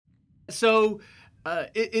So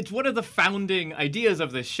it's one of the founding ideas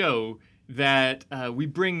of this show that we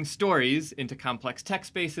bring stories into complex text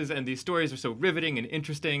spaces, and these stories are so riveting and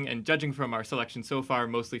interesting, and judging from our selection so far,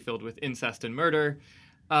 mostly filled with incest and murder,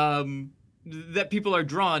 that people are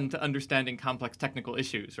drawn to understanding complex technical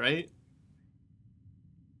issues, right?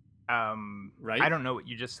 Right? I don't know what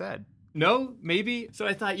you just said. No, maybe. So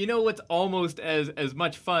I thought, what's almost as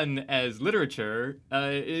much fun as literature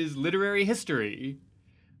is literary history.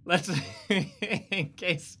 Let's in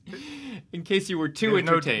case you were too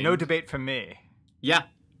entertained. No debate from me. Yeah.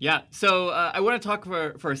 So I want to talk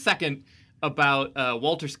for a second about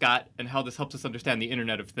Walter Scott and how this helps us understand the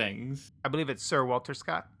Internet of Things. I believe it's Sir Walter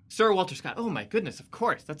Scott. Sir Walter Scott. Oh my goodness, of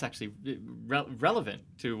course. That's actually relevant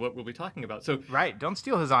to what we'll be talking about. So right, don't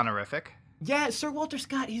steal his honorific. Yeah, Sir Walter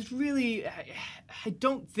Scott, he's really, I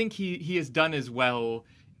don't think he has done as well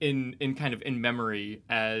in kind of in memory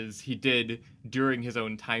as he did during his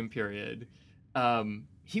own time period.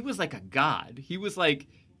 He was like a god. He was like,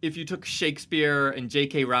 if you took Shakespeare and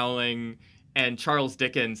J.K. Rowling and Charles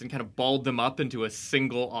Dickens and kind of balled them up into a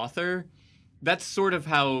single author, that's sort of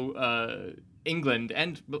how England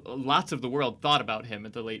and lots of the world thought about him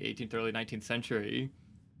at the late 18th, early 19th century.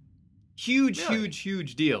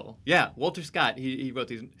 Huge deal. Yeah, Walter Scott, he wrote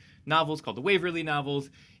these novels called the Waverley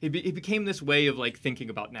novels. It became this way of like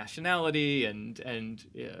thinking about nationality and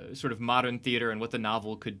sort of modern theater and what the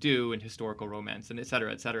novel could do and historical romance and et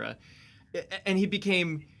cetera, et cetera. And he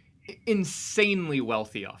became insanely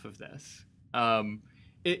wealthy off of this. In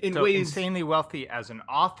ways insanely wealthy as an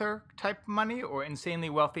author type money, or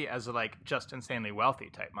insanely wealthy as like just insanely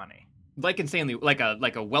wealthy type money? Like insanely, like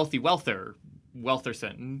a wealthy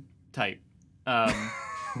Weltherson type. That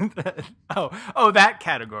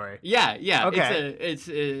category. Yeah. Okay.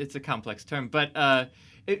 It's a complex term, but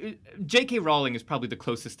J.K. Rowling is probably the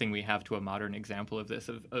closest thing we have to a modern example of this,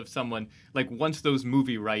 of someone like once those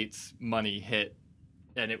movie rights money hit,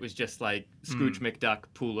 and it was just like Scrooge McDuck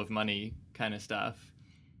pool of money kind of stuff.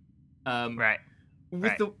 Right.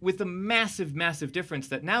 With the massive difference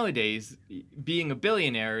that nowadays being a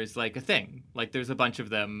billionaire is like a thing. Like there's a bunch of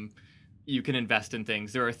them. You can invest in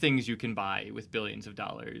things. There are things you can buy with billions of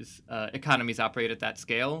dollars. Economies operate at that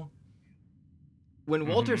scale. When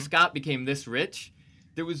Walter Scott became this rich,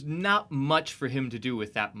 there was not much for him to do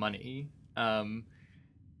with that money,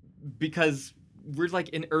 because we're like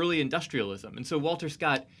in early industrialism. And so Walter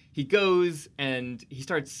Scott, he goes and he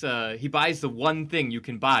starts, he buys the one thing you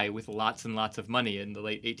can buy with lots and lots of money in the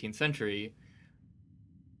late 18th century,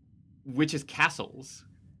 which is castles.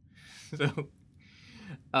 So,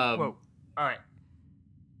 whoa. All right.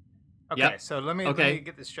 Okay, yep. So let me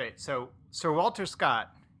get this straight. So Sir Walter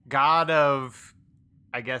Scott, god of,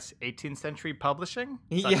 I guess, 18th century publishing,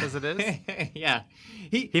 such as it is. Yeah.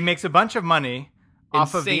 He makes a bunch of money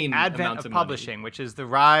off of the advent of publishing, which is the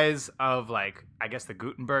rise of, like, I guess the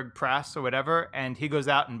Gutenberg press or whatever, and he goes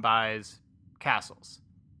out and buys castles.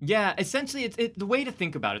 Yeah, essentially, it's the way to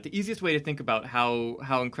think about it. The easiest way to think about how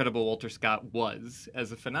incredible Walter Scott was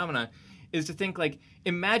as a phenomena is to think, like,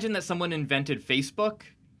 imagine that someone invented Facebook,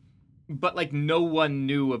 but, like, no one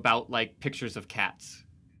knew about, like, pictures of cats.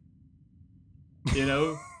 You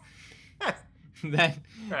know? That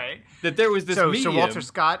there was this medium. So Walter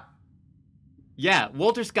Scott? Yeah,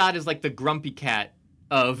 Walter Scott is, like, the grumpy cat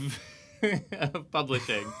of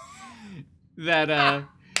publishing. That,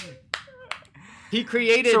 he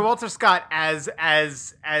created... So Walter Scott as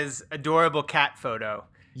adorable cat photo.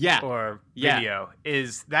 Yeah. Or video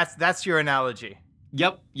is that's your analogy.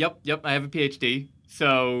 Yep. I have a PhD.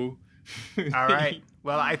 So all right.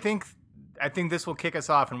 Well, I think this will kick us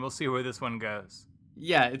off and we'll see where this one goes.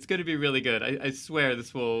 Yeah, it's going to be really good. I swear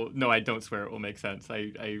this will. No, I don't swear it will make sense.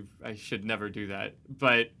 I should never do that.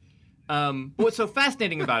 But what's so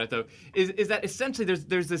fascinating about it though is that essentially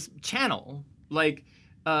there's this channel, like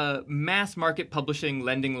mass market publishing,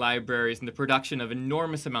 lending libraries, and the production of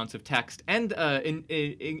enormous amounts of text, and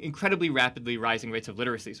incredibly rapidly rising rates of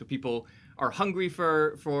literacy. So people are hungry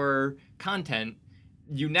for content.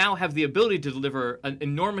 You now have the ability to deliver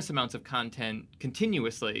enormous amounts of content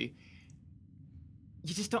continuously.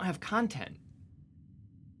 You just don't have content.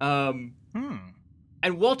 And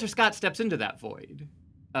Walter Scott steps into that void.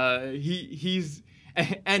 He's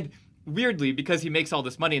weirdly, because he makes all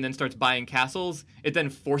this money and then starts buying castles, it then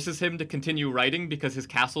forces him to continue writing because his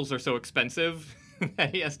castles are so expensive that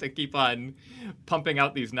he has to keep on pumping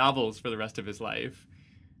out these novels for the rest of his life.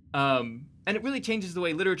 And it really changes the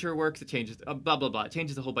way literature works. It changes blah, blah, blah. It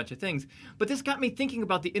changes a whole bunch of things. But this got me thinking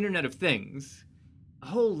about the Internet of Things a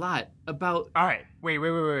whole lot about... All right. Wait.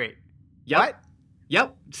 Yep. What?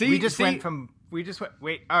 Yep. See?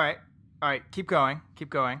 Wait, all right. Keep going.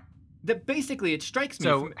 that basically it strikes me.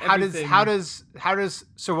 So from how does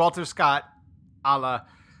Sir Walter Scott, a la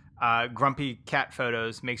grumpy cat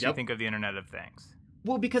photos, makes you think of the Internet of Things?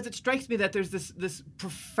 Well, because it strikes me that there's this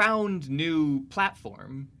profound new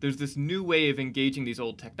platform. There's this new way of engaging these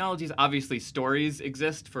old technologies. Obviously, stories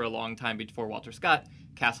exist for a long time before Walter Scott.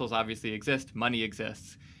 Castles obviously exist. Money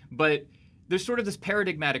exists. But there's sort of this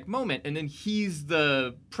paradigmatic moment, and then he's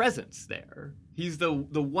the presence there. He's the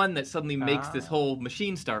one that suddenly makes this whole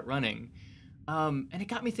machine start running. And it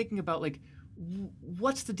got me thinking about, like,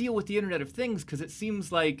 what's the deal with the Internet of Things? Because it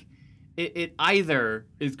seems like it either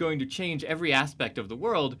is going to change every aspect of the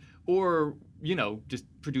world or, just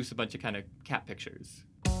produce a bunch of kind of cat pictures.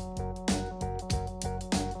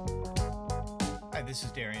 Hi, this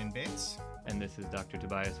is Darien Bates. And this is Dr.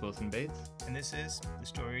 Tobias Wilson-Bates. And this is The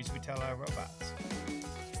Stories We Tell Our Robots.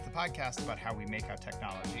 It's the podcast about how we make our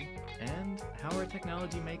technology. And how our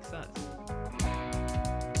technology makes us.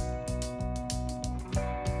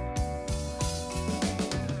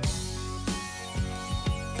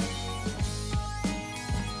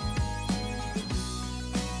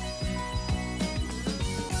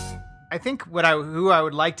 I think who I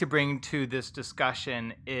would like to bring to this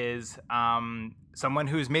discussion is someone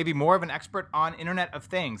who's maybe more of an expert on Internet of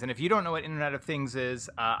Things. And if you don't know what Internet of Things is,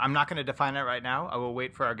 I'm not going to define it right now. I will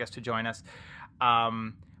wait for our guest to join us.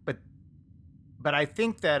 But I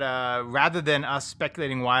think that rather than us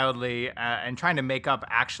speculating wildly and trying to make up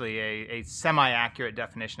actually a semi-accurate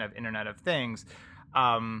definition of Internet of Things,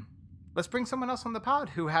 let's bring someone else on the pod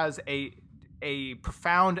who has a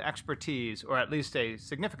profound expertise, or at least a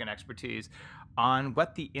significant expertise, on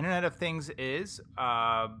what the Internet of Things is.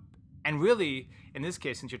 And really, in this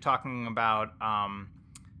case, since you're talking about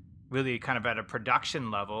really kind of at a production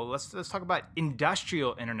level, let's talk about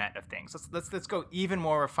industrial Internet of Things. Let's go even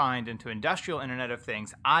more refined into industrial Internet of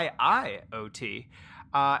Things, IIoT,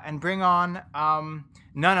 and bring on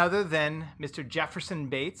none other than Mr. Jefferson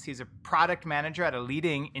Bates. He's a product manager at a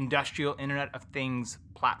leading industrial Internet of Things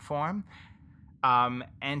platform.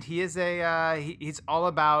 And he is he's all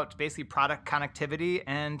about basically product connectivity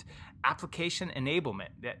and application enablement.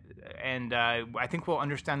 And I think we'll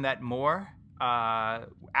understand that more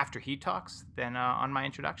after he talks than on my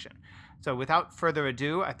introduction. So without further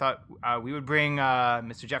ado, I thought we would bring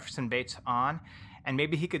Mr. Jefferson Bates on, and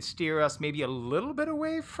maybe he could steer us maybe a little bit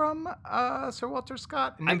away from Sir Walter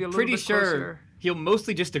Scott. And maybe I'm a little pretty bit sure closer. He'll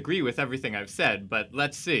mostly just agree with everything I've said, but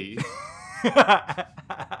let's see.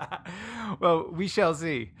 Well, we shall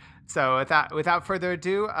see. So without further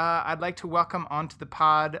ado, I'd like to welcome onto the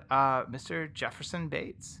pod Mr. Jefferson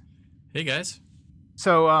Bates. Hey, guys.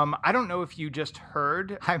 So I don't know if you just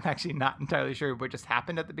heard. I'm actually not entirely sure what just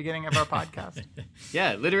happened at the beginning of our podcast.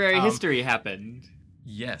 Yeah, literary history happened.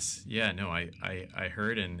 Yes. Yeah, no, I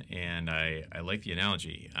heard and I like the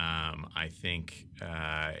analogy. I think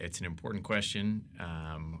it's an important question.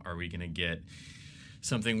 Are we going to get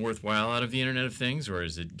something worthwhile out of the Internet of Things, or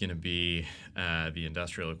is it going to be the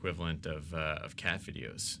industrial equivalent of cat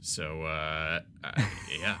videos? So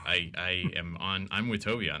yeah, I'm with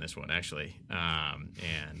Toby on this one, actually.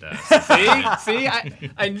 See,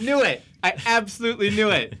 I knew it. I absolutely knew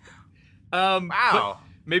it. Wow.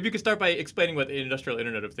 Maybe you could start by explaining what the industrial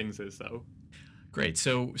Internet of Things is, though. Great.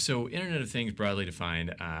 So Internet of Things, broadly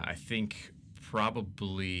defined, I think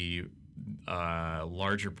probably a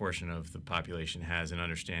larger portion of the population has an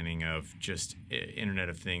understanding of just Internet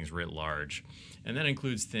of Things writ large. And that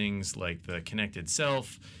includes things like the connected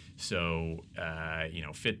self, so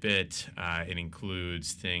Fitbit. It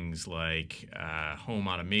includes things like home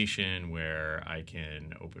automation, where I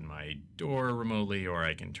can open my door remotely or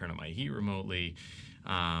I can turn up my heat remotely.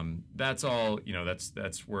 That's all,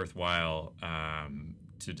 that's worthwhile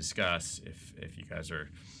to discuss if you guys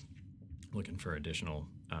are looking for additional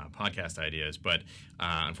podcast ideas, but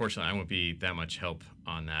unfortunately I won't be that much help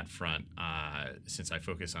on that front since I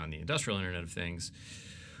focus on the industrial Internet of Things,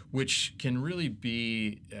 which can really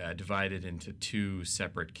be divided into two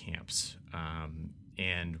separate camps.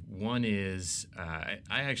 And one is, I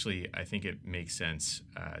think it makes sense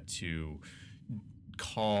to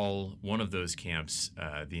call one of those camps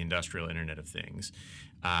the industrial Internet of Things,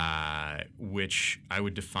 which I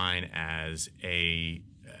would define as a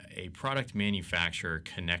product manufacturer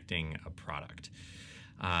connecting a product.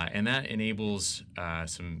 And that enables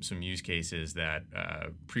some use cases that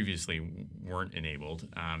previously weren't enabled.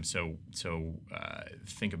 So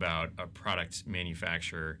think about a product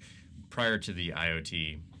manufacturer prior to the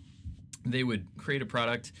IoT. They would create a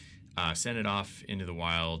product, send it off into the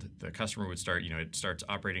wild. The customer would start, it starts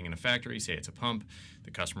operating in a factory, say it's a pump.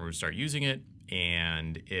 The customer would start using it.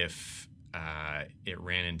 And if it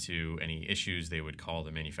ran into any issues, they would call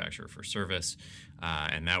the manufacturer for service,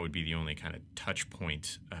 and that would be the only kind of touch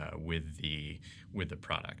point with the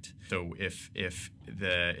product. So if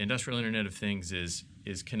the Industrial Internet of Things is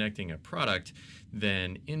connecting a product,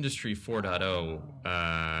 then Industry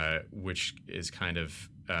 4.0, which is kind of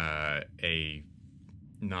a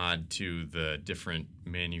nod to the different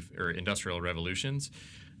industrial revolutions.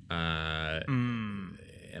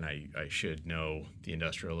 And I should know the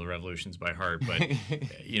industrial revolutions by heart, but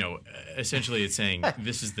essentially it's saying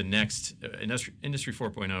this is the next Industry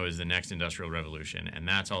 4.0 is the next industrial revolution, and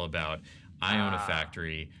that's all about I own a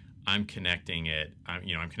factory, I'm connecting it,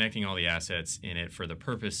 I'm connecting all the assets in it for the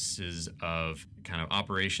purposes of kind of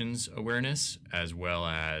operations awareness as well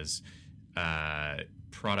as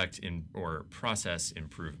product or process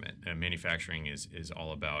improvement. Manufacturing is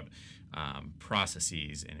all about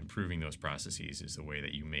processes, and improving those processes is the way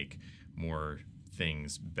that you make more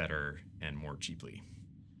things better and more cheaply.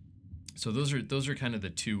 So those are kind of the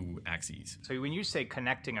two axes. So when you say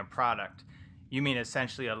connecting a product, you mean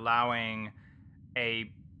essentially allowing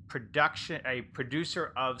a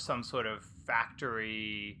producer of some sort of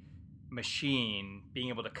factory machine being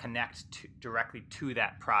able to connect directly to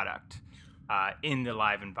that product in the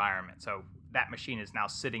live environment. So that machine is now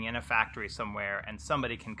sitting in a factory somewhere, and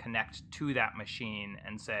somebody can connect to that machine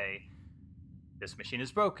and say, this machine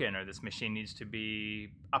is broken, or this machine needs to be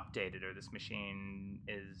updated, or this machine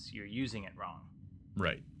you're using it wrong.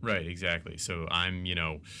 Right, exactly. So I'm,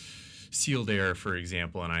 Sealed Air, for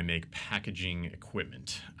example, and I make packaging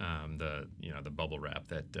equipment, the bubble wrap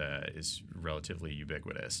that is relatively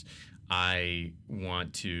ubiquitous. I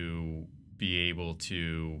want to be able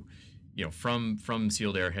to, from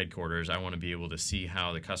Sealed Air headquarters, I want to be able to see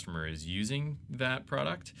how the customer is using that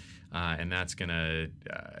product, and that's going to,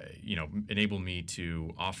 enable me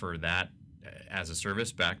to offer that as a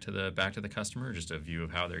service back to the customer, just a view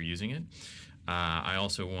of how they're using it. I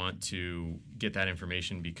also want to get that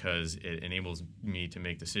information because it enables me to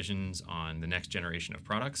make decisions on the next generation of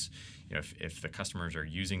products. If the customers are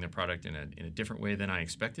using the product in a different way than I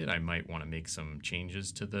expected, I might want to make some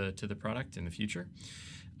changes to the product in the future.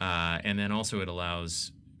 And then also it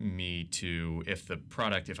allows me to, if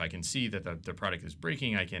I can see that the product is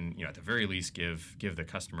breaking, I can, at the very least give the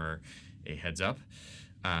customer a heads up.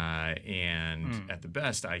 And at the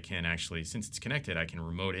best, I can actually, since it's connected, I can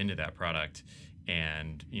remote into that product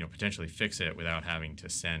and potentially fix it without having to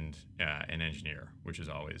send an engineer, which is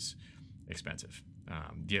always expensive.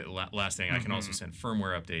 The last thing, I can also send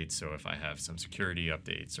firmware updates. So if I have some security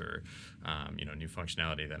updates or new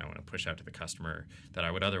functionality that I want to push out to the customer that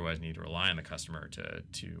I would otherwise need to rely on the customer to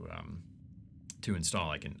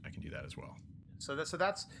install, I can do that as well. So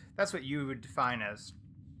that's what you would define as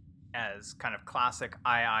kind of classic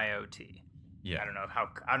IIoT. Yeah. I don't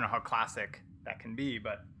know how classic that can be,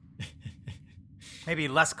 but maybe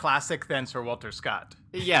less classic than Sir Walter Scott.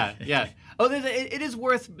 Yeah. Oh, it is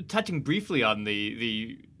worth touching briefly on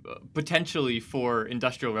the potentially for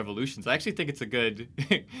industrial revolutions. I actually think it's a good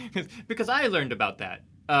because I learned about that.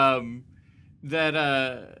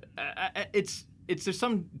 There's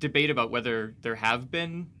some debate about whether there have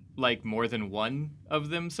been like more than one of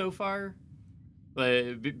them so far.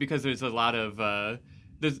 Because there's a lot of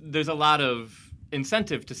there's a lot of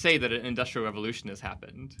incentive to say that an industrial revolution has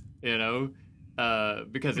happened,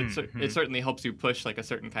 because it certainly helps you push like a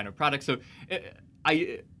certain kind of product. So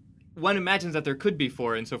one imagines that there could be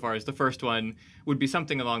four insofar as the first one would be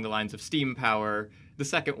something along the lines of steam power, the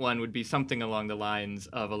second one would be something along the lines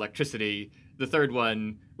of electricity, the third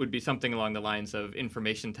one would be something along the lines of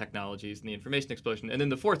information technologies and the information explosion, and then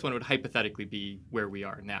the fourth one would hypothetically be where we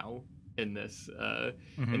are now in this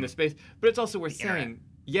space. But it's also worth saying,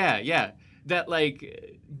 that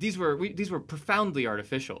like these were profoundly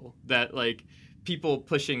artificial. That like people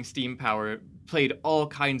pushing steam power played all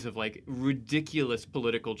kinds of like ridiculous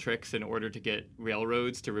political tricks in order to get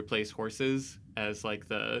railroads to replace horses as like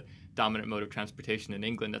the dominant mode of transportation in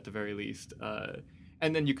England at the very least.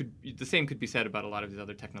 And then the same could be said about a lot of these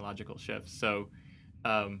other technological shifts. So.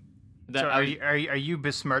 Are you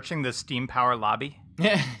besmirching the steam power lobby?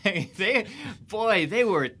 they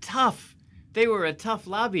were tough. They were a tough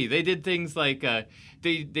lobby. They did things like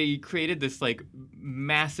they created this like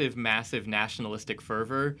massive nationalistic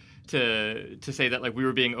fervor to say that like we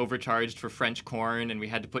were being overcharged for French corn and we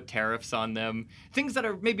had to put tariffs on them. Things that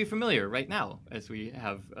are maybe familiar right now as we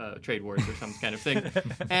have trade wars or some kind of thing.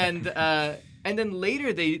 And then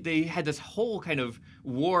later they had this whole kind of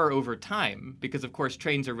war over time because of course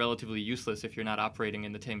trains are relatively useless if you're not operating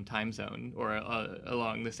in the same time zone or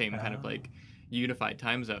along the same kind of like unified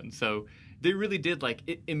time zone. So they really did like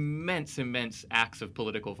immense acts of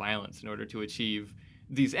political violence in order to achieve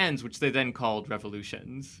these ends, which they then called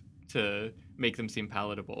revolutions to make them seem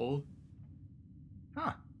palatable.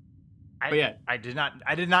 Huh. But yeah, I did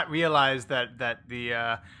not realize that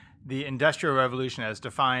the Industrial Revolution, as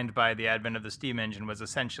defined by the advent of the steam engine, was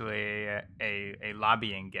essentially a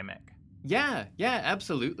lobbying gimmick. yeah,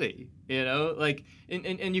 absolutely. You know, like,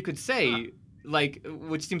 and you could say, like,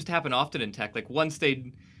 which seems to happen often in tech, like once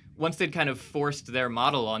they'd kind of forced their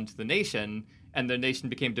model onto the nation, and the nation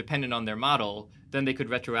became dependent on their model, then they could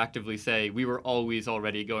retroactively say, we were always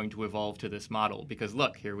already going to evolve to this model because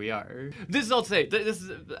look, here we are. This is all to say. This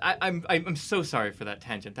is I'm so sorry for that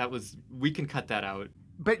tangent. We can cut that out.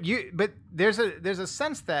 But there's a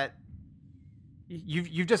sense that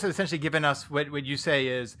you've just essentially given us what you say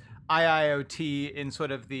is IIoT in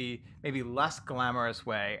sort of the maybe less glamorous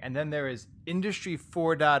way, and then there is Industry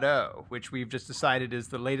 4.0, which we've just decided is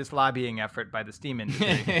the latest lobbying effort by the steam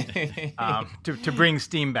industry to bring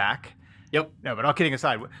steam back. Yep. No, but all kidding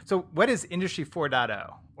aside, so what is Industry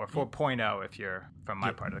 4.0 or 4.0 if you're from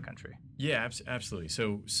my part of the country? Yeah, absolutely.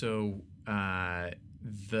 So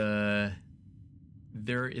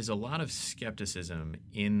there is a lot of skepticism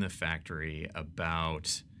in the factory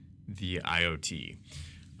about the IoT.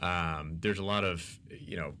 There's a lot of,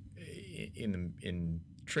 in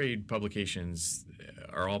trade publications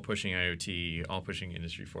are all pushing IoT, all pushing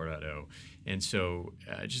Industry 4.0. And so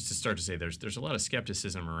just to start to say, there's a lot of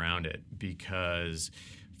skepticism around it because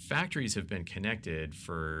factories have been connected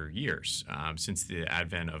for years, since the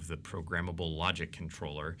advent of the programmable logic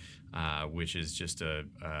controller, which is just a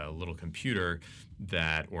little computer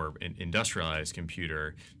or an industrialized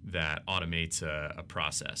computer that automates a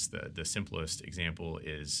process. The simplest example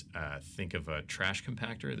is think of a trash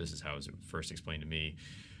compactor. This is how it was first explained to me.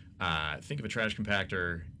 Think of a trash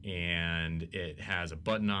compactor, and it has a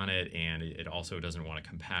button on it, and it also doesn't want to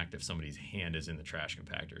compact if somebody's hand is in the trash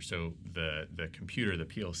compactor. So the computer, the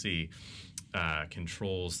PLC,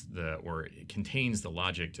 contains the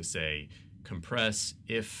logic to say compress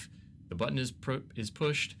if the button is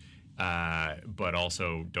pushed, but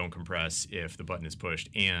also don't compress if the button is pushed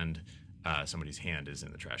and somebody's hand is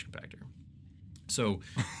in the trash compactor. So,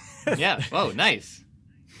 yeah. Oh, nice.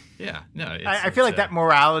 Yeah, no. I feel like that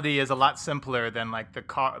morality is a lot simpler than like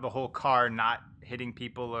the whole car not hitting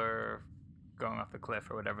people or going off the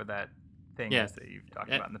cliff or whatever that thing is that you've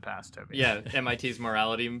talked about in the past, Toby. Yeah, MIT's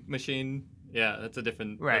morality machine. Yeah, that's a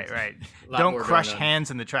different. Right. Don't crush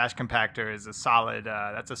hands in the trash compactor is a solid.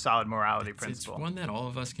 That's a solid morality principle. It's one that all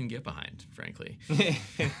of us can get behind, frankly.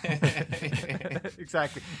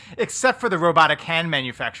 Exactly, except for the robotic hand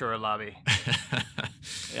manufacturer lobby.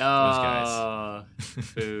 Those guys.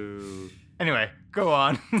 Boo. Anyway, go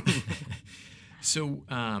on. So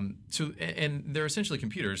they're essentially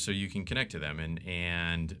computers, so you can connect to them,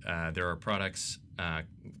 and there are products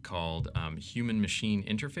called human-machine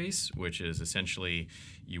interface, which is essentially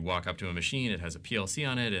you walk up to a machine, it has a PLC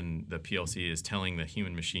on it, and the PLC is telling the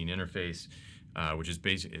human-machine interface, which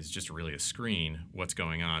is just really a screen, what's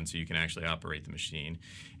going on, so you can actually operate the machine.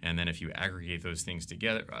 And then if you aggregate those things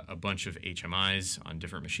together, a bunch of HMIs on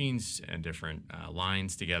different machines and different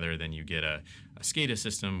lines together, then you get a SCADA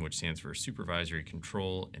system, which stands for Supervisory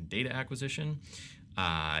Control and Data Acquisition.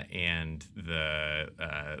 And the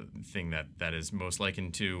thing that is most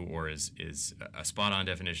likened to, or is a spot-on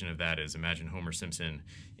definition of that, is imagine Homer Simpson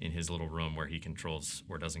in his little room where he controls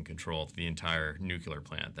or doesn't control the entire nuclear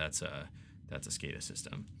plant. That's a SCADA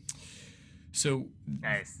system. So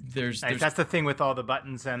nice. There's that's the thing with all the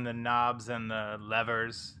buttons and the knobs and the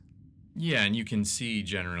levers. Yeah, and you can see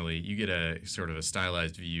generally, you get a sort of a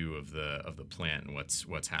stylized view of the plant and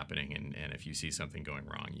what's happening, and if you see something going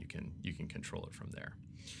wrong, you can control it from there.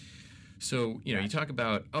 So you talk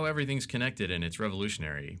about everything's connected and it's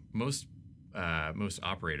revolutionary. Most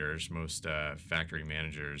operators, most factory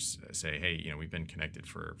managers say, hey, we've been connected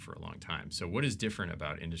for a long time. So what is different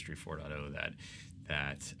about Industry 4.0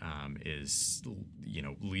 that is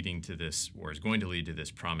leading to this, or is going to lead to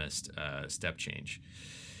this promised step change?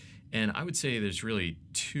 And I would say there's really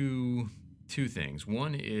two things.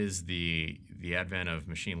 One is the advent of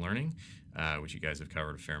machine learning, which you guys have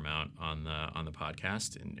covered a fair amount on the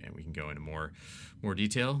podcast, and we can go into more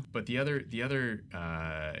detail. But the other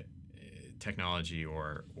technology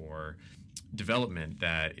or development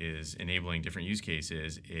that is enabling different use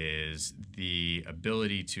cases is the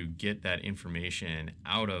ability to get that information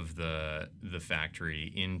out of the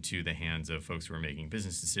factory into the hands of folks who are making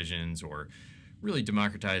business decisions, or really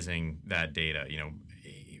democratizing that data.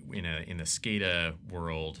 In the SCADA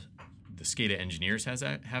world, the SCADA engineers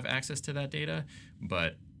have access to that data,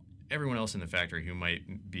 but everyone else in the factory who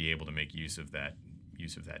might be able to make use of that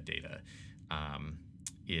data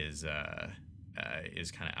is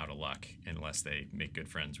kind of out of luck unless they make good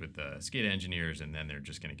friends with the SCADA engineers, and then they're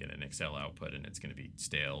just going to get an Excel output, and it's going to be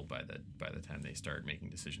stale by the time they start making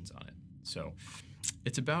decisions on it. So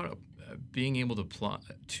it's about being able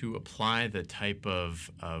to apply the type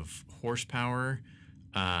of horsepower,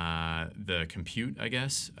 the compute, I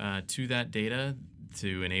guess, to that data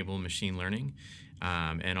to enable machine learning,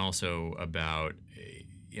 and also about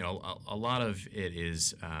a lot of it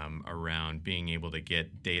is around being able to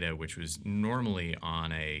get data which was normally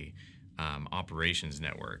on a operations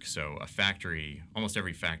network. So a factory, almost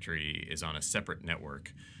every factory is on a separate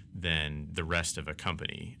network than the rest of a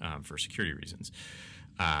company for security reasons.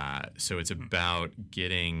 So it's about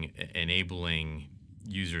enabling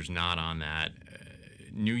users not on that,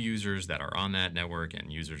 new users that are on that network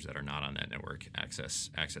and users that are not on that network access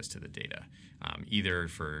to the data, either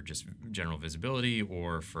for just general visibility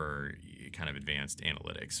or for kind of advanced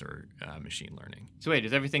analytics or machine learning. So wait,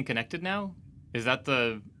 is everything connected now? Is that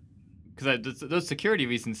because those security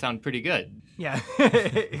reasons sound pretty good. Yeah,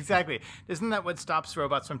 exactly. Isn't that what stops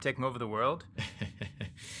robots from taking over the world?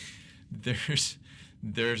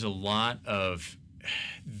 There's a lot of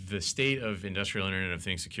the state of industrial Internet of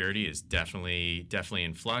Things security is definitely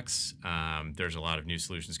in flux. There's a lot of new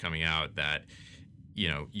solutions coming out that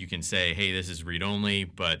you can say, hey, this is read only,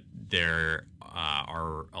 but there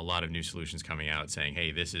are a lot of new solutions coming out saying,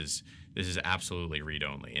 hey, this is absolutely read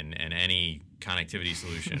only, and any connectivity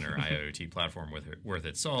solution or IoT platform worth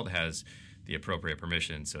its salt has the appropriate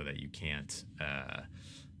permission so that you can't,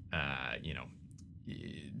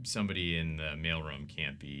 somebody in the mailroom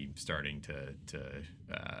can't be starting to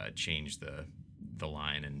change the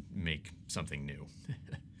line and make something new.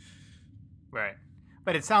 Right.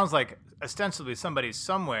 But it sounds like ostensibly somebody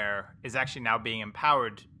somewhere is actually now being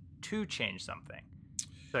empowered to change something.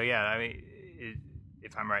 So yeah, I mean,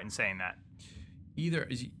 if I'm right in saying that.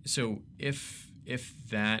 So if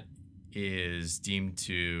that is deemed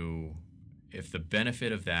to, if the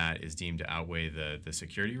benefit of that is deemed to outweigh the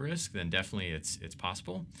security risk, then definitely it's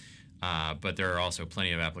possible. But there are also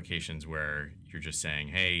plenty of applications where you're just saying,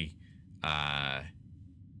 hey,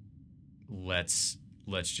 let's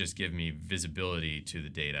just give me visibility to the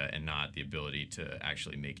data and not the ability to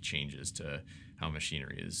actually make changes to how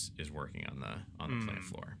machinery is working on the plant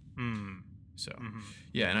floor. So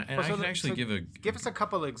yeah, and I can actually give us a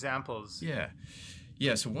couple of examples. Yeah.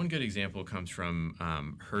 So one good example comes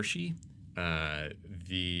from Hershey. And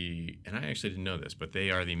I actually didn't know this, but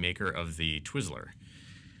they are the maker of the Twizzler.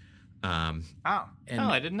 I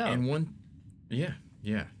didn't know. And yeah.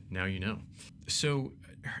 Now you know. So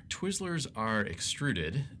Twizzlers are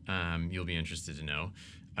extruded. You'll be interested to know,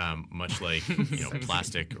 much like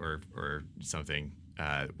plastic or something,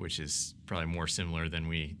 which is probably more similar than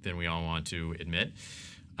we all want to admit.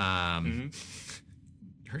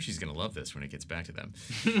 Hershey's gonna love this when it gets back to them.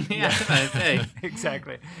 I say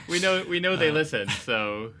Exactly. We know they listen.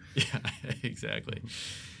 So yeah, exactly.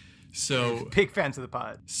 So big fans of the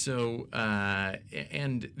pod. So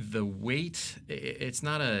and the weight, it's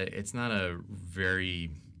not a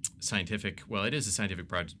very scientific. Well, it is a scientific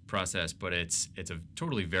process, but it's a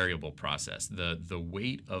totally variable process. The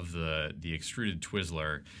weight of the extruded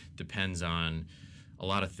Twizzler depends on a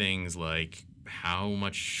lot of things like how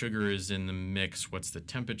much sugar is in the mix, what's the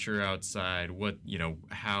temperature outside, what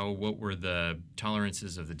were the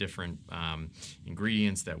tolerances of the different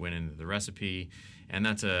ingredients that went into the recipe. And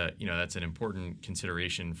that's an important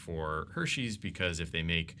consideration for Hershey's, because if they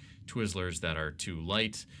make Twizzlers that are too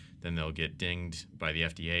light, then they'll get dinged by the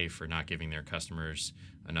FDA for not giving their customers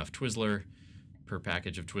enough Twizzler per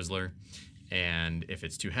package of Twizzler. And if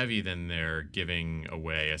it's too heavy, then they're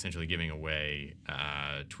essentially giving away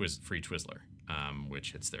free Twizzler,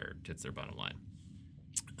 which hits their bottom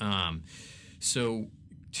line. So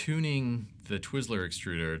tuning the Twizzler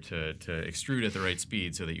extruder to extrude at the right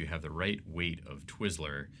speed so that you have the right weight of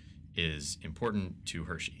Twizzler is important to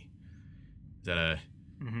Hershey. Is that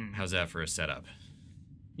how's that for a setup?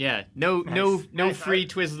 Yeah, no free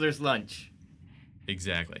Twizzlers lunch.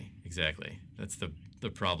 Exactly. That's the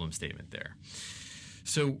problem statement there.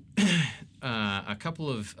 So a couple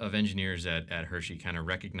of engineers at Hershey kind of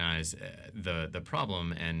recognized the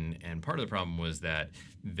problem, and part of the problem was that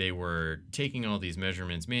they were taking all these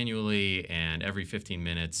measurements manually, and every 15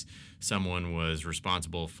 minutes someone was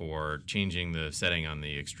responsible for changing the setting on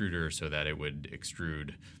the extruder so that it would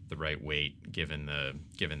extrude the right weight given the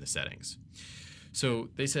settings. So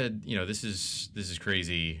they said, this is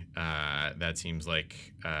crazy. That seems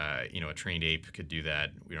like a trained ape could do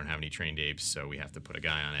that. We don't have any trained apes, so we have to put a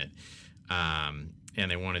guy on it. and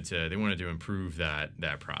they wanted to improve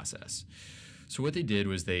that process. So what they did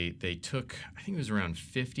was they took, I think it was around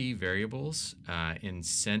 50 variables, and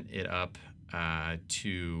sent it up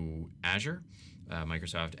to Azure,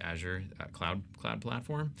 Microsoft Azure cloud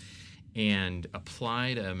platform, and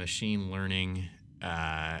applied a machine learning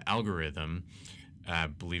algorithm. I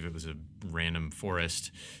believe it was a random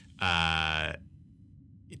forest,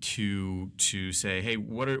 to say, hey,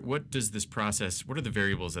 what are the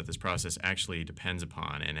variables that this process actually depends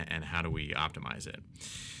upon, and how do we optimize it?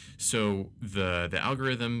 So the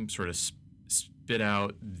algorithm sort of spit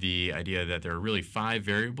out the idea that there are really 5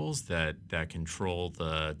 variables that control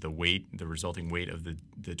the resulting weight of the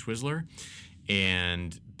Twizzler.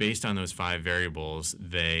 And based on those 5 variables,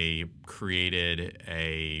 they created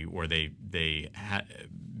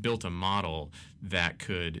built a model that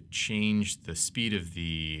could change the speed of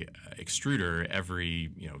the extruder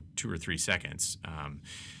every 2 or 3 seconds,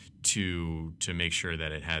 to make sure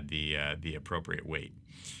that it had the appropriate weight.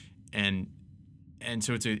 And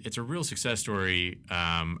so it's a real success story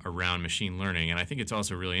around machine learning. And I think it's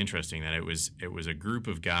also really interesting that it was a group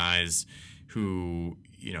of guys who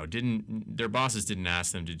their bosses didn't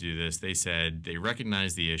ask them to do this. They said they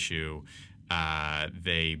recognized the issue.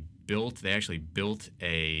 They actually built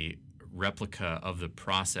a replica of the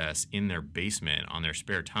process in their basement on their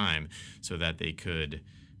spare time, so that they could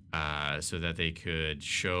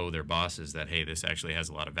show their bosses that, hey, this actually has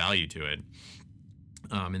a lot of value to it.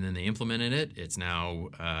 And then they implemented it. It's now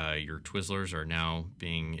your Twizzlers are now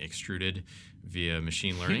being extruded via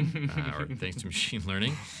machine learning, or thanks to machine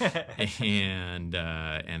learning, and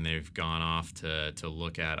they've gone off to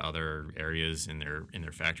look at other areas in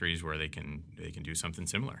their factories where they can do something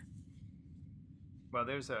similar. Well,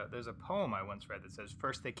 there's a poem I once read that says,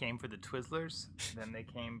 first they came for the Twizzlers, then they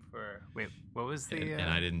came for... Wait, what was the... And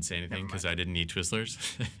I didn't say anything because I didn't eat Twizzlers.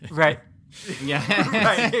 Right. Yeah.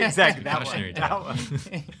 Right, exactly. That Cautionary one. That one.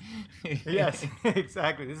 Yes,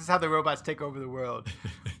 exactly. This is how the robots take over the world.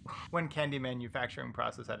 One candy manufacturing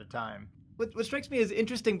process at a time. What strikes me as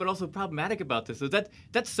interesting but also problematic about this is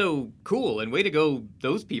that's so cool, and way to go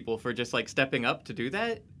those people for just like stepping up to do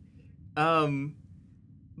that. But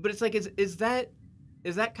it's like, is that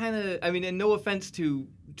kind of, I mean, and no offense to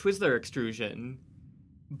Twizzler extrusion,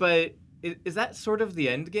 but is that sort of the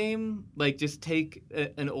end game? Like, just take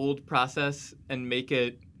an old process and make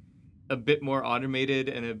it a bit more automated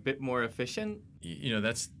and a bit more efficient?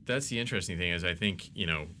 That's the interesting thing, is I think,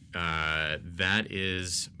 that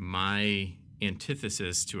is my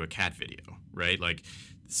antithesis to a cat video, right? Like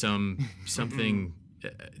something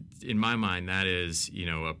in my mind, that is,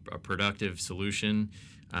 a productive solution,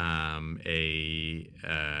 a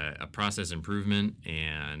process improvement,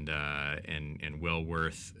 and well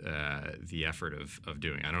worth the effort of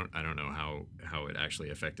doing. I don't know how it actually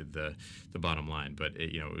affected the bottom line, but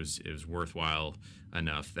it was worthwhile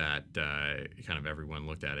enough that kind of everyone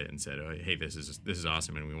looked at it and said, oh, hey, this is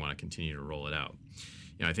awesome, and we want to continue to roll it out.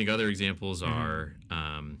 I think other examples are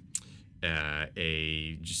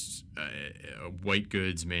a white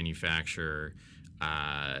goods manufacturer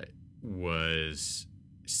was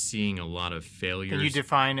seeing a lot of failures. Can you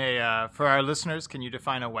define for our listeners, can you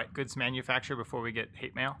define a white goods manufacturer before we get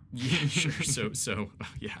hate mail? Yeah, sure. So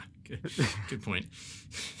yeah, good point.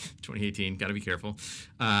 2018, got to be careful.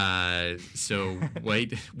 So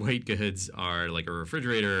white goods are like a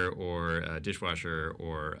refrigerator or a dishwasher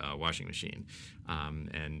or a washing machine.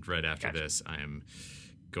 And right after this, I am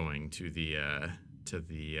going to the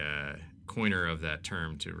coiner of that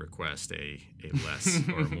term to request a less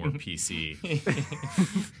or more PC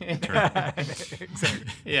term. Exactly.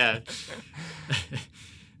 Yeah.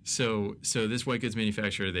 So this white goods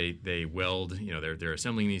manufacturer, they weld. They're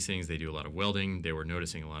assembling these things. They do a lot of welding. They were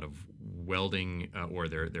noticing a lot of welding, or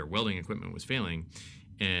their welding equipment was failing.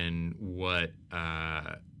 And what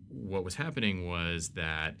was happening was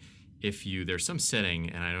that there's some setting,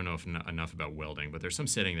 and I don't know enough about welding, but there's some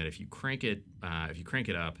setting that if you crank it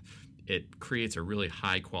up, it creates a really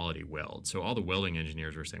high quality weld. So all the welding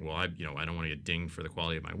engineers were saying, well, I don't want to get dinged for the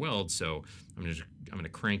quality of my weld, so I'm going to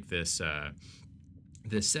crank this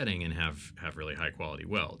setting and have really high quality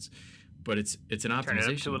welds. But it's an optimization. Turn it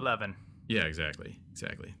up to 11. Yeah, exactly.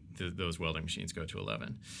 Those welding machines go to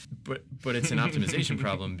 11. But it's an optimization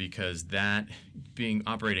problem, because that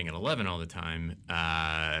operating at 11 all the time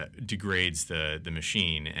degrades the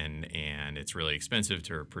machine, and it's really expensive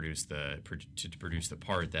to produce the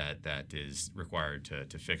part that is required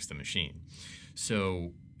to fix the machine.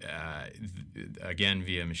 So again,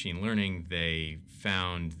 via machine learning, they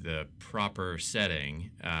found the proper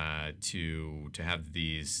setting to have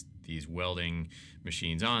these these welding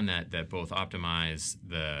machines on that both optimize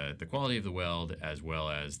the quality of the weld as well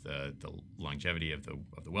as the longevity of the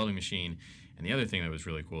welding machine. And the other thing that was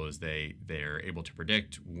really cool is they're able to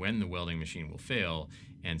predict when the welding machine will fail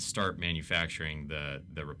and start manufacturing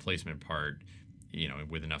the replacement part,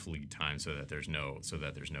 with enough lead time so that there's no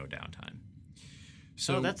downtime.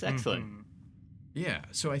 So that's excellent. Yeah,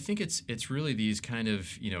 so I think it's really these kind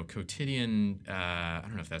of quotidian. I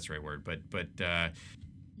don't know if that's the right word, but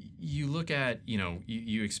you look at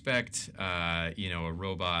you expect a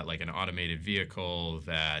robot like an automated vehicle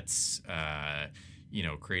that's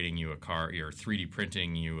creating you a car, or 3D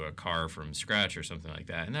printing you a car from scratch or something like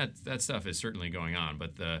that, and that stuff is certainly going on.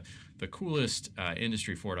 But the coolest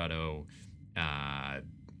Industry 4.0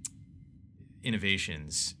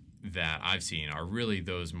 innovations that I've seen are really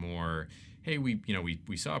those more, hey,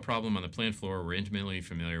 we saw a problem on the plant floor, we're intimately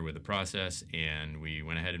familiar with the process, and we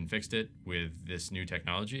went ahead and fixed it with this new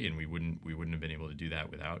technology, and we wouldn't have been able to do that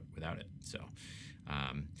without it. So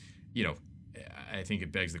I think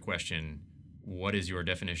it begs the question, what is your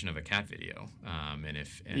definition of a cat video?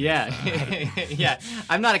 Yeah,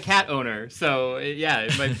 I'm not a cat owner, so it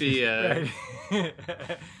might be.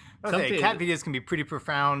 Right. Cat videos can be pretty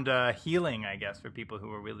profound healing, I guess, for people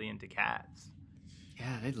who are really into cats.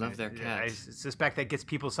 Yeah, they love their cats. I suspect that gets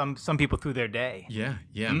some people through their day. Yeah.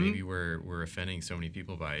 Maybe we're offending so many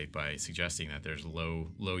people by suggesting that there's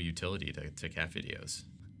low utility to cat videos.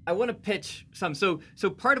 I want to pitch some. So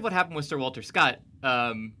part of what happened with Sir Walter Scott,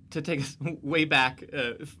 to take us way back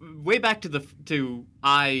to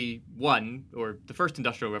I-1, or the first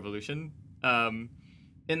Industrial Revolution,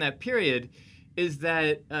 in that period, is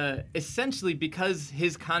that essentially because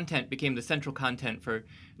his content became the central content for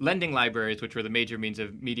lending libraries, which were the major means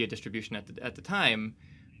of media distribution at the time.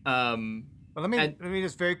 Well, let me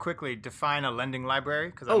just very quickly define a lending library,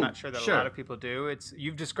 because I'm not sure that a lot of people do.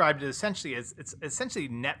 You've described it essentially as it's essentially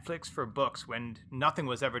Netflix for books when nothing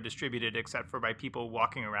was ever distributed except for by people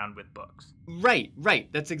walking around with books. Right.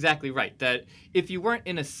 That's exactly right. That if you weren't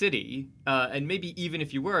in a city, and maybe even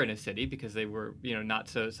if you were in a city, because they were not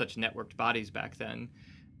such networked bodies back then,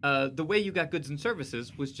 the way you got goods and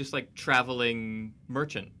services was just like traveling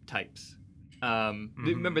merchant types.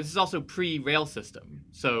 Remember, this is also pre-rail system,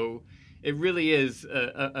 so it really is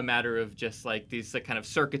a matter of just like these kind of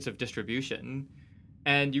circuits of distribution.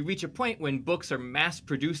 And you reach a point when books are mass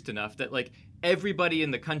produced enough that like everybody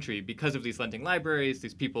in the country, because of these lending libraries,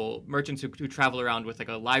 these people, merchants who travel around with like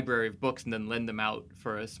a library of books and then lend them out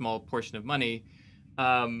for a small portion of money,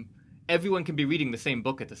 everyone can be reading the same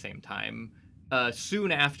book at the same time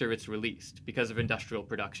soon after it's released because of industrial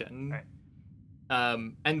production. Right.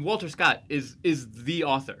 And Walter Scott is the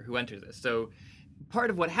author who enters this. So part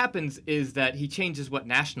of what happens is that he changes what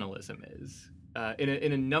nationalism is in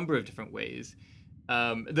a number of different ways.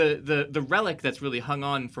 The relic that's really hung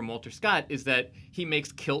on from Walter Scott is that he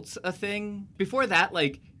makes kilts a thing. Before that,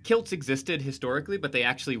 like, kilts existed historically, but they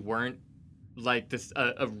actually weren't like this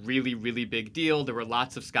a really, really big deal. There were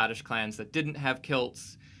lots of Scottish clans that didn't have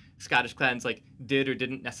kilts. Scottish clans like did or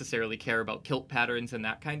didn't necessarily care about kilt patterns and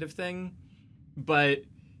that kind of thing. But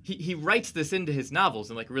he writes this into his novels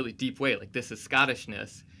in like a really deep way, like this is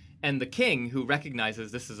Scottishness. And the king, who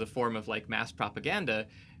recognizes this as a form of like mass propaganda,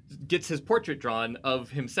 gets his portrait drawn of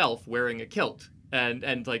himself wearing a kilt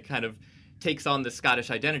and like kind of takes on the Scottish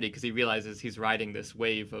identity because he realizes he's riding this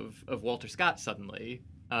wave of Walter Scott suddenly.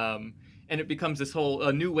 And it becomes this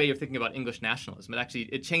a new way of thinking about English nationalism.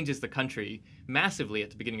 It changes the country massively at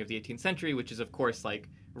the beginning of the 18th century, which is of course like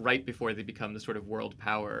right before they become the sort of world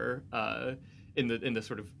power in the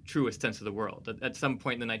sort of truest sense of the world. At some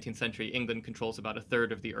point in the 19th century, England controls about a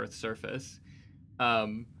third of the Earth's surface.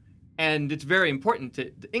 And it's very important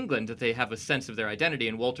to England that they have a sense of their identity,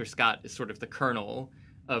 and Walter Scott is sort of the kernel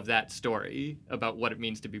of that story about what it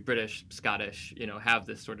means to be British, Scottish, have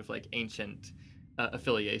this sort of like ancient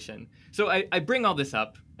affiliation. So I bring all this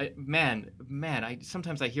up.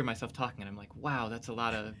 Sometimes I hear myself talking and I'm like, wow, that's a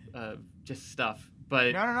lot of just stuff.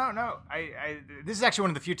 But no. This is actually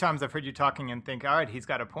one of the few times I've heard you talking and think, all right, he's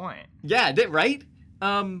got a point. Yeah, right?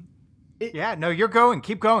 You're going.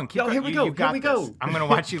 Keep going. Here we go. Here we go. I'm going to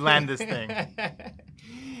watch you land this thing.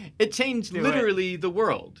 It changed literally the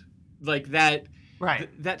world. Like that. Right.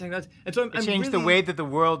 That technology. And so it changed the way that the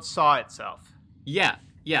world saw itself. Yeah.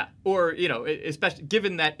 Or, especially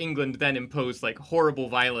given that England then imposed like horrible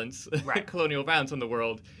violence, right. colonial violence on the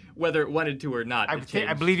the whether it wanted to or not.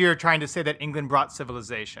 I believe you're trying to say that England brought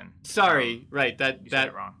civilization. Sorry, right. You said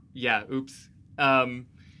it wrong. Yeah, oops.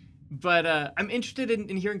 But I'm interested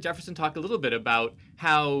in hearing Jefferson talk a little bit about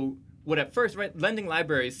how, what at first, right, lending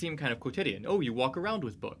libraries seem kind of quotidian. Oh, you walk around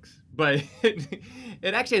with books. but it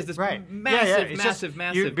actually has this Right. massive, It's massive, just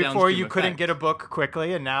massive before you downstream couldn't effect. get a book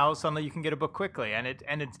quickly, and now suddenly you can get a book quickly, and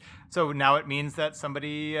it's so now it means that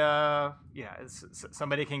somebody can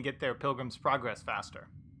get their Pilgrim's Progress faster.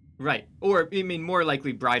 Right. Or, I mean, more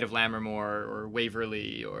likely Bride of Lammermoor or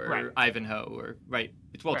Waverly Right. or Ivanhoe or, right.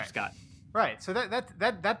 It's Walter Right. Scott. Right. So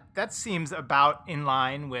that seems about in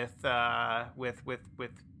line with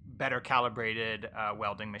better calibrated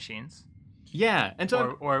welding machines. Yeah. And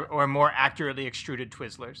so or more accurately extruded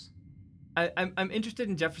Twizzlers. I'm interested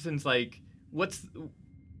in Jefferson's, like, what's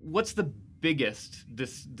the biggest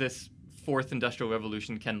this fourth industrial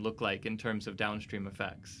revolution can look like in terms of downstream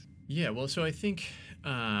effects? Yeah, well, so I think,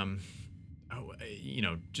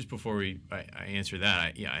 just before I answer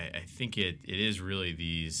that, I think it is really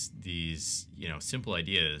these simple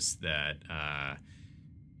ideas that I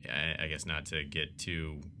guess not to get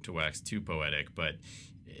to wax too poetic, but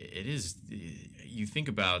it is. You think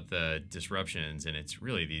about the disruptions, and it's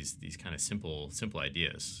really these kind of simple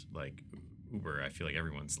ideas like Uber. I feel like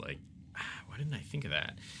everyone's like, why didn't I think of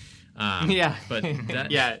that? Yeah. But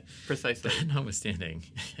that, yeah, precisely. That notwithstanding,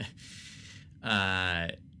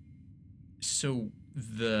 so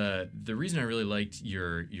the reason I really liked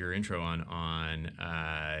your intro on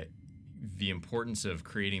the importance of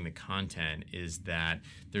creating the content is that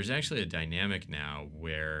there's actually a dynamic now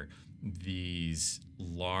where these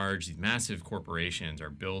massive corporations are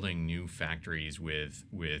building new factories with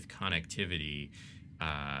connectivity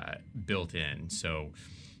built in. So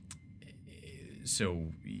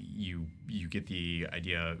you get the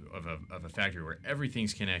idea of a factory where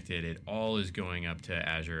everything's connected. It all is going up to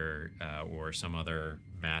Azure or some other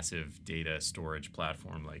massive data storage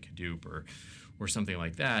platform like Hadoop or something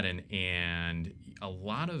like that. And a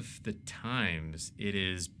lot of the times it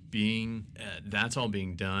is that's all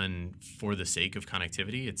being done for the sake of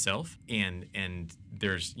connectivity itself. And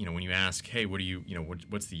there's, when you ask, hey, what do you,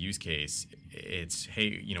 what's the use case? It's,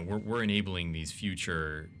 hey, we're enabling these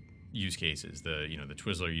future use cases, the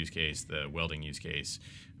Twizzler use case, the welding use case,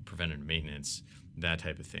 preventative maintenance, that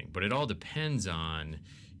type of thing. But it all depends on,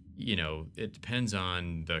 it depends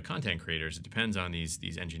on the content creators. It depends on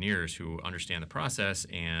these engineers who understand the process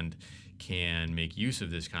and can make use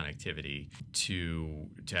of this connectivity to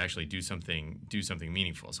actually do something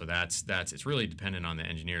meaningful. So it's really dependent on the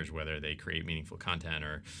engineers whether they create meaningful content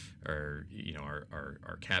or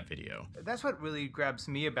our cat video. That's what really grabs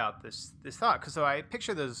me about this thought, because so I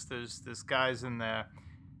picture those guys in the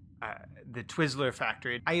Twizzler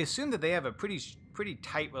factory. I assume that they have a pretty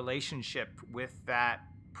tight relationship with that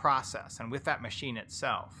process and with that machine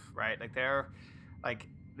itself, right? Like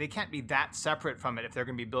they can't be that separate from it if they're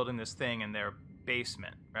going to be building this thing in their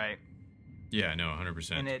basement, right? Yeah, no,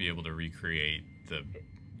 100%. To be able to recreate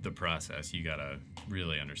the process, you got to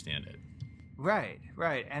really understand it. Right.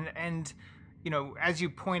 And as you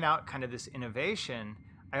point out kind of this innovation,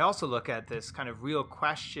 I also look at this kind of real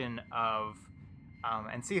question of I'm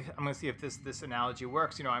going to see if this analogy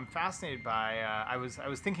works. I'm fascinated by I was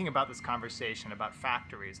thinking about this conversation about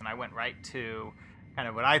factories, and I went right to kind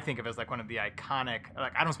of what I think of as like one of the iconic,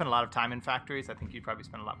 like, I don't spend a lot of time in factories. I think you probably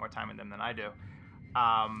spend a lot more time in them than I do.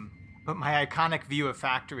 But my iconic view of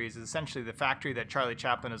factories is essentially the factory that Charlie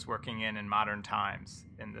Chaplin is working in modern times,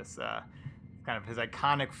 in this kind of his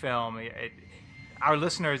iconic film. Our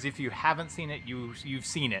listeners, if you haven't seen it, you've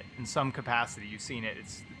seen it in some capacity. You've seen it.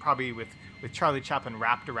 It's probably with Charlie Chaplin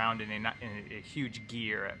wrapped around in a huge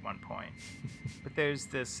gear at one point. But there's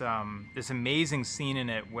this amazing scene in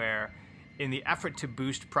it where, in the effort to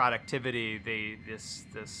boost productivity, this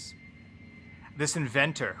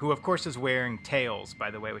inventor, who of course is wearing tails, by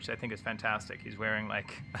the way, which I think is fantastic. He's wearing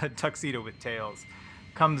like a tuxedo with tails,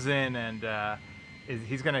 comes in and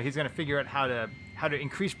he's gonna figure out how to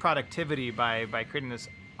increase productivity by creating this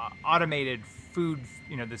automated food,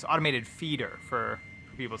 this automated feeder for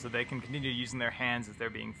people, so they can continue using their hands as they're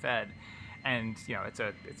being fed. And it's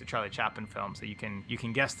a Charlie Chaplin film, so you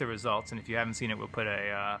can guess the results. And if you haven't seen it, we'll put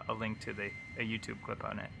a link to a YouTube clip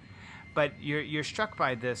on it. But you're struck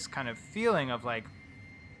by this kind of feeling of like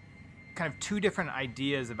kind of two different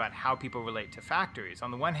ideas about how people relate to factories. On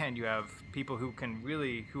the one hand, you have people who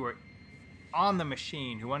are on the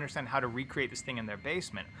machine, who understand how to recreate this thing in their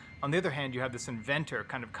basement. On the other hand, you have this inventor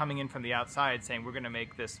kind of coming in from the outside saying, we're going to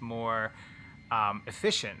make this more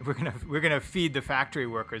efficient. We're gonna feed the factory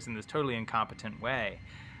workers in this totally incompetent way,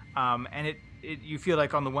 and you feel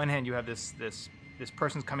like on the one hand you have this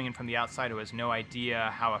person's coming in from the outside who has no idea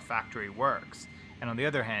how a factory works, and on the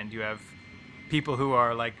other hand you have people who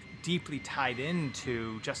are like deeply tied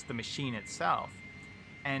into just the machine itself.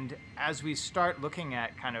 And as we start looking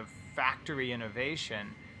at kind of factory innovation,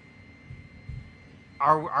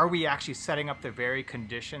 are we actually setting up the very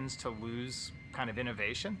conditions to lose kind of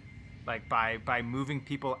innovation, like by moving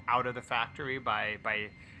people out of the factory,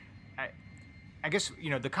 I guess,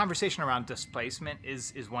 the conversation around displacement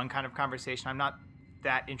is one kind of conversation. I'm not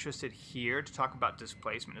that interested here to talk about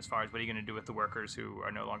displacement as far as what are you going to do with the workers who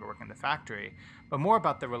are no longer working in the factory, but more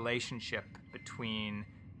about the relationship between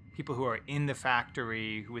people who are in the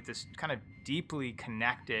factory with this kind of deeply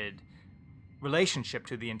connected relationship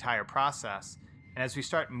to the entire process. And as we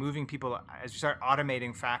start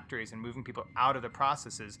automating factories and moving people out of the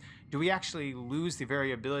processes, do we actually lose the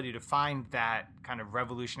very ability to find that kind of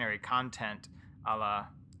revolutionary content a la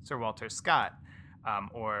Sir Walter Scott,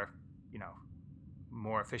 or,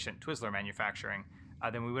 more efficient Twizzler manufacturing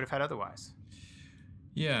than we would have had otherwise?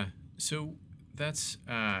 Yeah, so that's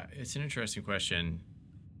it's an interesting question.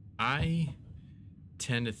 I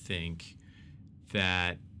tend to think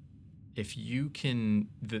that if you can,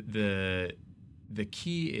 the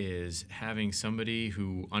key is having somebody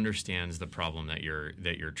who understands the problem that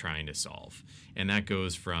you're trying to solve, and that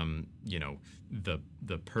goes from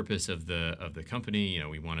the purpose of the company.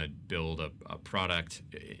 We want to build a product.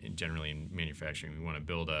 Generally in manufacturing, we want to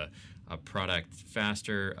build a product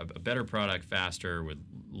faster, a better product faster with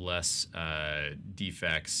less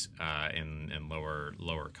defects and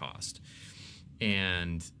lower cost.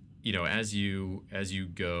 And as you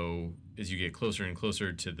get closer and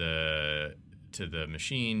closer to the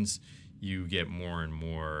machines, you get more and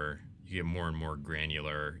more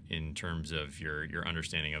granular in terms of your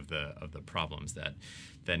understanding of the problems that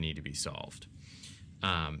need to be solved.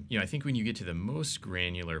 I think when you get to the most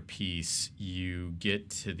granular piece, you get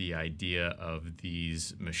to the idea of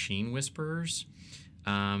these machine whisperers.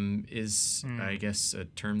 I guess a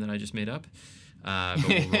term that I just made up. But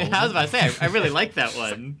we'll roll I was about to say, I really like that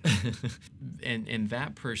one. and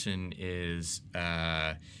that person is,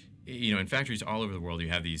 in factories all over the world, you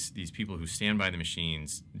have these people who stand by the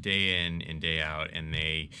machines day in and day out, and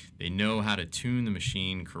they know how to tune the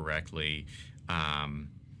machine correctly,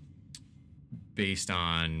 based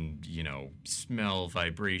on smell,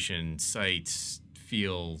 vibration, sight,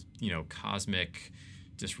 feel, cosmic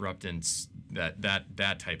disruptance,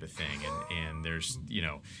 that type of thing. And there's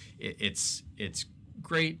it's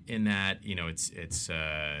great in that it's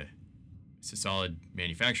a solid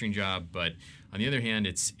manufacturing job, but on the other hand,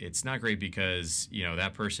 it's not great because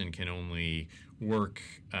that person can only work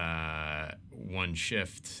one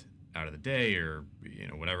shift out of the day, or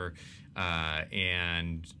whatever,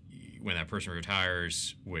 and when that person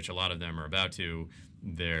retires, which a lot of them are about to,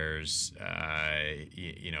 there's that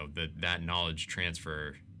knowledge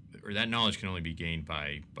transfer, or that knowledge can only be gained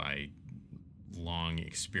by long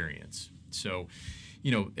experience. So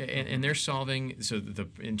and they're solving. So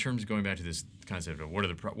in terms of going back to this concept of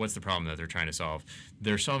what's the problem that they're trying to solve,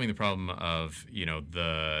 they're solving the problem of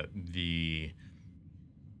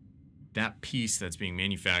that piece that's being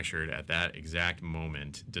manufactured at that exact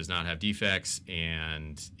moment does not have defects,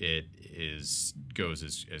 and it goes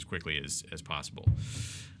as quickly as possible.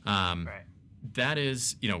 Right. That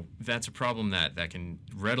is, that's a problem that can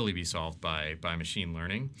readily be solved by machine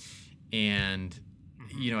learning. And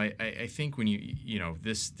I think when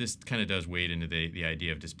this kind of does wade into the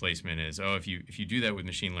idea of displacement is, if you do that with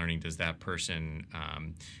machine learning, does that person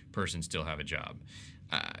still have a job?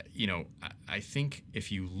 I think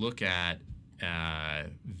if you look at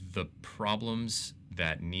the problems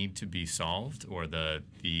that need to be solved, or the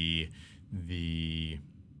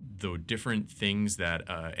different things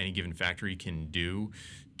that any given factory can do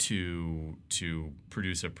to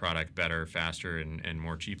produce a product better, faster, and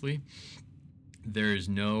more cheaply, there's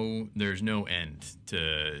no end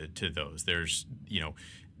to those. There's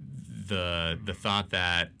the thought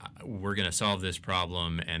that we're going to solve this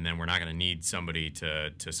problem and then we're not going to need somebody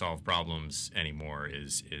to solve problems anymore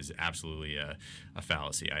is absolutely a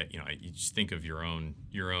fallacy. You just think of your own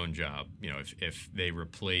job. If they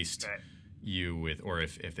replaced you with, or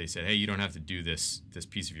if they said, hey, you don't have to do this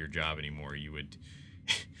piece of your job anymore, you would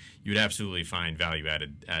absolutely find value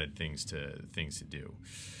added things to do.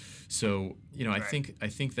 So I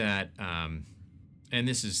think that, and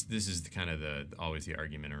this is kind of always the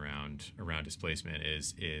argument around displacement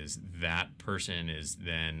is that person is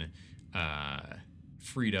then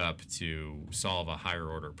freed up to solve a higher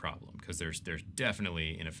order problem, because there's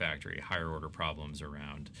definitely in a factory higher order problems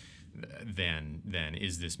around than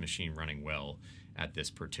is this machine running well at this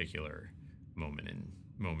particular moment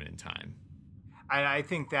in time. I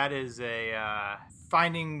think that is a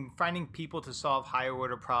finding people to solve higher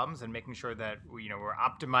order problems and making sure that we're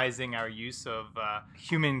optimizing our use of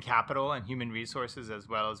human capital and human resources as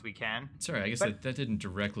well as we can. Sorry, I guess that didn't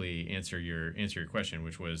directly answer your question,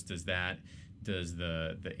 which was, does that does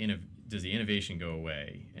does the innovation go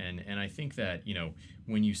away? And I think that,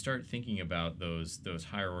 when you start thinking about those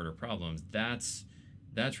higher order problems, that's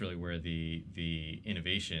really where the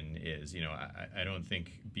innovation is. I don't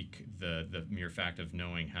think the mere fact of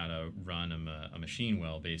knowing how to run a machine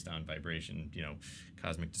well based on vibration,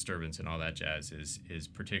 cosmic disturbance and all that jazz is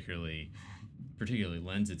particularly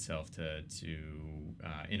lends itself to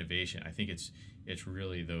innovation. I think it's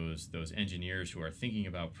really those engineers who are thinking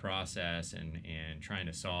about process and trying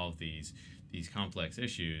to solve these complex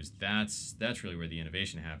issues. That's really where the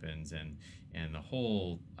innovation happens, and the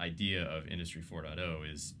whole idea of Industry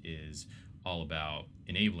 4.0 is all about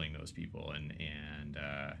enabling those people and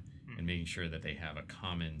making sure that they have a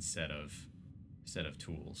common set of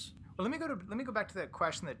tools. Well, let me go back to that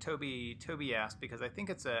question that Toby asked, because I think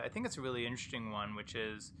it's a really interesting one, which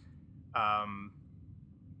is,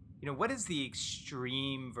 what is the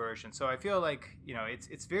extreme version? So I feel like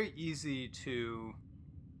it's very easy to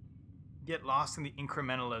get lost in the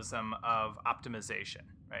incrementalism of optimization,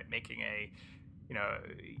 right? Making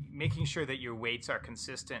sure that your weights are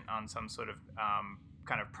consistent on some sort of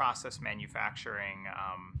kind of process manufacturing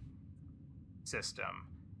system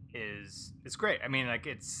is great.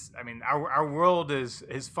 Our world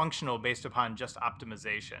is functional based upon just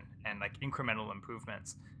optimization and like incremental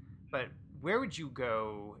improvements. But where would you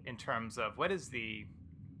go in terms of what is the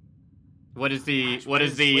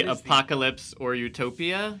apocalypse or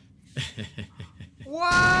utopia?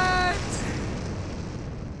 What?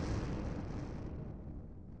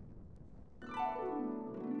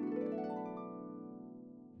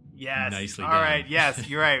 Yes. Nicely All done. right. Yes,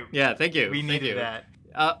 you're right. Yeah, thank you. We needed that.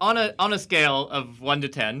 On a scale of 1 to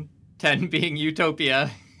 10, 10 being utopia,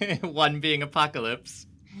 1 being apocalypse,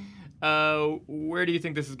 where do you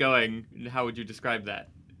think this is going? How would you describe that?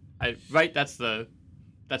 That's the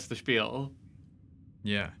spiel.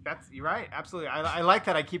 Yeah. You're right. Absolutely. I like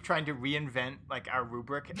that. I keep trying to reinvent like our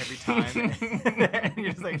rubric every time. And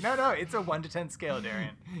you're just like, no, it's a 1 to 10 scale,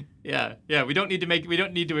 Darien. Yeah. We don't need to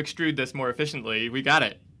extrude this more efficiently. We got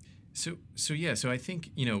it. So I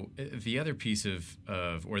think the other piece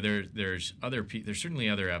there's certainly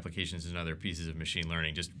other applications and other pieces of machine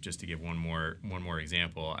learning. Just to give one more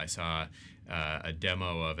example, I saw a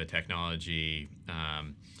demo of a technology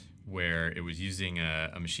where it was using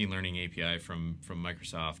a machine learning API from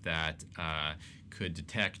Microsoft that could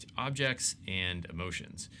detect objects and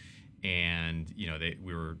emotions. And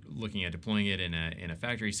we were looking at deploying it in a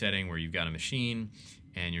factory setting where you've got a machine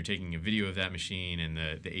and you're taking a video of that machine, and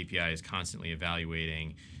the API is constantly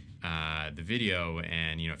evaluating the video.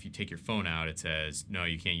 And if you take your phone out, it says no,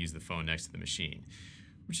 you can't use the phone next to the machine,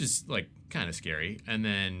 which is like kind of scary. And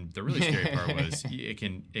then the really scary part was it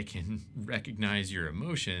can recognize your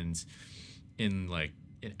emotions in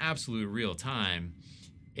absolute real time.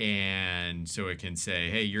 And so it can say,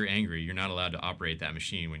 hey, you're angry. You're not allowed to operate that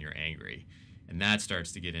machine when you're angry. And that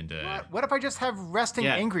starts to get into... What if I just have resting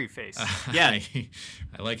angry face? Yeah.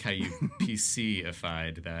 I like how you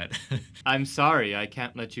PC-ified that. I'm sorry, I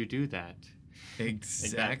can't let you do that.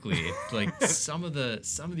 Exactly. It's like some of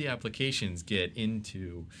the applications get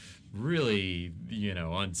into really,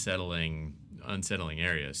 unsettling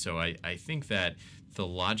areas. So I think that the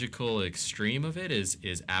logical extreme of it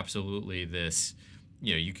is absolutely this.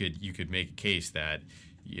 You could make a case that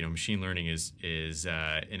machine learning is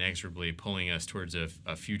inexorably pulling us towards a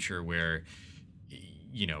future where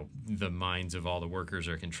the minds of all the workers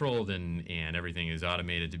are controlled and everything is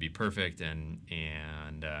automated to be perfect, and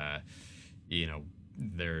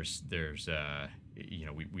there's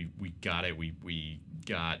we got it. We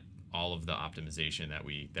got all of the optimization that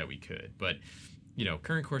we could. But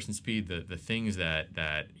current course and speed, the things that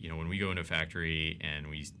when we go into a factory and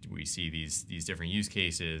we see these different use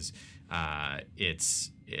cases,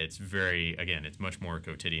 it's very, again, it's much more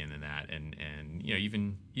quotidian than that, and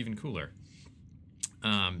even cooler.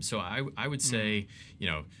 So I would say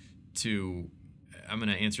I'm going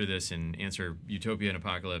to answer this and answer utopia and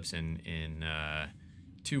apocalypse in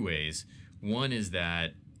 2 ways. One is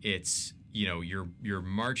that it's you're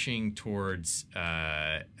marching towards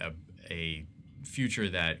a future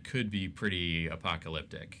that could be pretty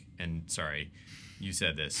apocalyptic. And sorry, you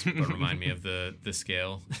said this, but remind me of the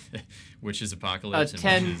scale, which is apocalypse.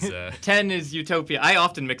 10, and which is, 10 is utopia. I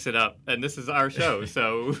often mix it up, and this is our show,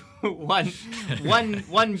 so one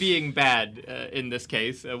being bad in this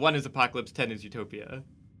case. 1 is apocalypse, 10 is utopia.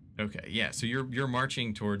 Okay, yeah. So you're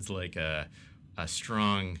marching towards like a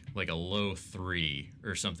strong, like a low 3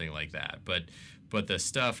 or something like that. But the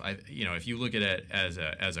stuff, if you look at it as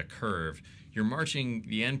a curve, you're marching.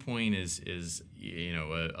 The end point is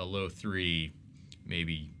a low 3,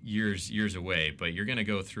 maybe years away. But you're going to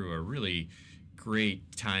go through a really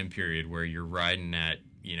great time period where you're riding at,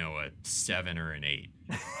 a 7 or an 8.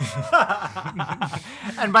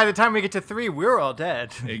 And by the time we get to 3, we're all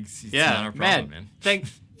dead. It's not a problem, man.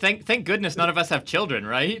 Thank goodness none of us have children,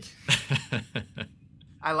 right?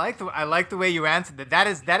 I like the way you answered that. That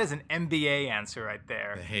is an MBA answer right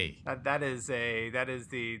there. Hey, that is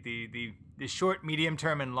the short, medium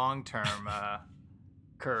term, and long term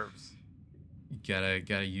curves. You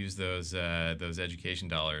gotta use those education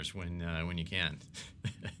dollars when you can.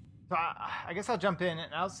 So I guess I'll jump in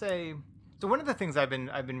and I'll say. So one of the things I've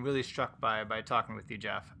been really struck by talking with you,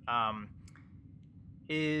 Jeff,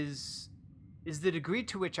 is the degree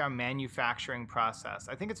to which our manufacturing process.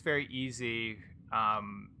 I think it's very easy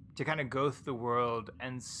to kind of go through the world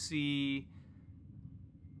and see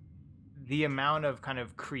the amount of kind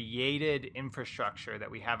of created infrastructure that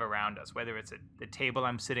we have around us, whether it's the table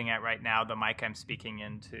I'm sitting at right now, the mic I'm speaking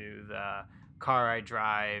into, the car I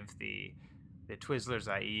drive, the Twizzlers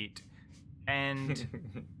I eat, and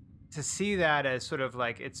to see that as sort of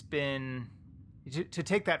like it's been to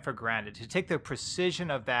take that for granted, to take the precision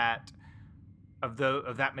of that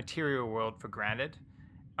material world for granted,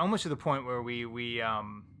 almost to the point where we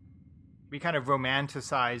kind of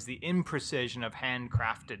romanticize the imprecision of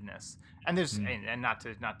handcraftedness. And there's and not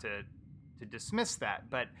to dismiss that,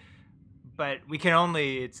 but we can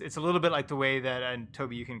only it's a little bit like the way that, and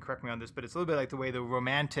Toby, you can correct me on this, but it's a little bit like the way the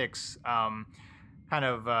romantics kind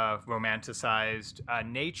of romanticized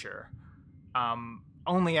nature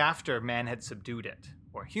only after man had subdued it,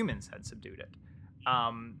 or humans had subdued it.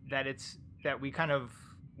 That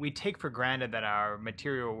we take for granted that our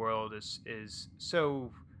material world is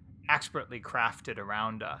so expertly crafted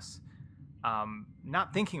around us,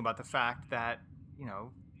 not thinking about the fact that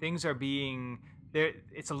things are being there.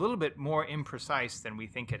 It's a little bit more imprecise than we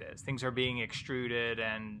think it is. Things are being extruded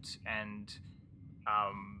and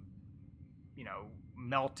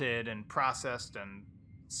melted and processed and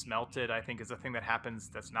smelted, I think, is a thing that happens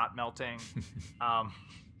that's not melting.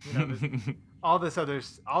 All this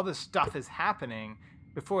stuff is happening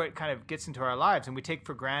before it kind of gets into our lives, and we take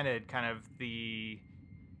for granted kind of the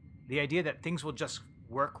idea that things will just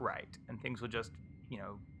work right and things will just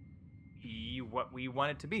be what we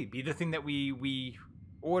want it to be the thing that we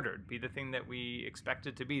ordered, be the thing that we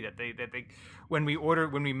expected to be, that they when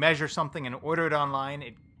we measure something and order it online,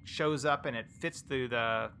 it shows up and it fits through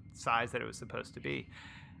the size that it was supposed to be.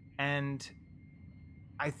 And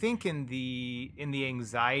I think in the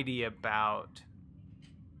anxiety about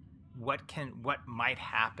what might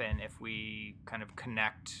happen if we kind of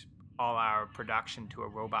connect all our production to a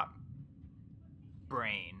robot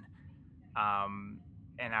brain,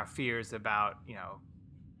 and our fears about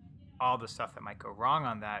all the stuff that might go wrong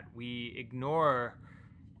on that, we ignore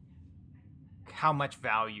how much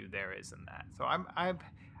value there is in that. So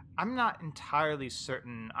I'm not entirely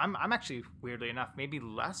certain. I'm actually, weirdly enough, maybe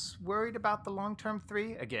less worried about the long-term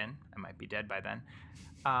 3. Again, I might be dead by then.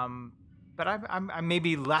 But I'm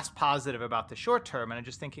maybe less positive about the short term, and I'm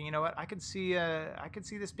just thinking, you know what, I could see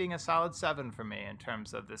this being a solid 7 for me in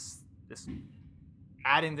terms of this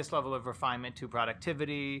adding this level of refinement to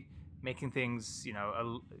productivity, making things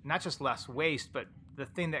not just less waste, but the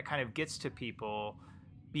thing that kind of gets to people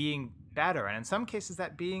being better, and in some cases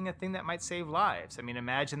that being a thing that might save lives. I mean,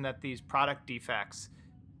 imagine that these product defects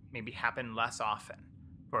maybe happen less often,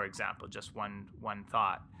 for example. Just one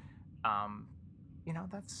thought. I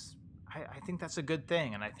think that's a good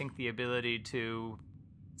thing, and I think the ability to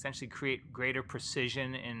essentially create greater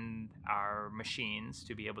precision in our machines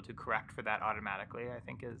to be able to correct for that automatically, I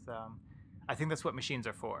think that's what machines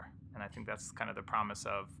are for, and I think that's kind of the promise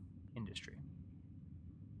of industry.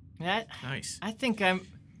 Yeah, nice. I think I'm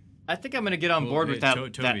going to get on board with that.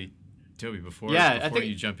 Toby, before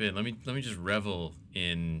you jump in, let me just revel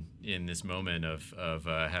in this moment of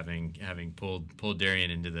having pulled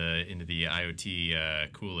Darien into the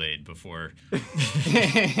IoT Kool-Aid before.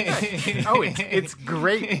 Oh, it's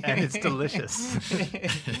great and it's delicious.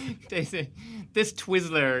 This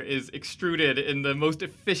Twizzler is extruded in the most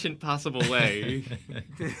efficient possible way.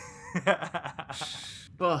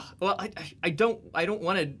 Well, I don't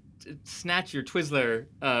want to snatch your Twizzler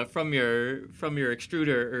from your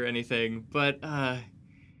extruder or anything, but I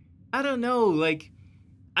don't know. Like,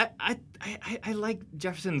 I like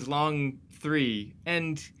Jefferson's long 3,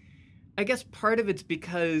 and I guess part of it's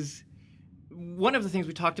because one of the things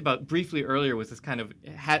we talked about briefly earlier was this kind of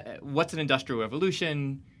what's an industrial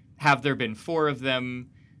revolution? Have there been 4 of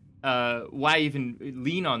them? Why even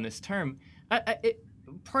lean on this term?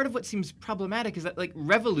 Part of what seems problematic is that, like,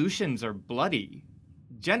 revolutions are bloody.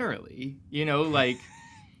 Generally, like,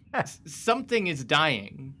 something is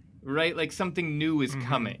dying, right? Like something new is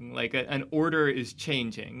coming, like an order is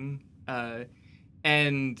changing,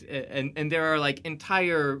 and there are like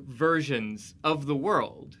entire versions of the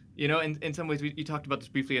world. You know, in some ways, you talked about this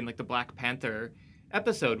briefly in like the Black Panther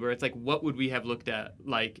episode, where it's like, what would we have looked at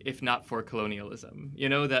like if not for colonialism? You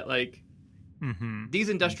know, that like these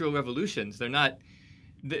industrial revolutions, they're not.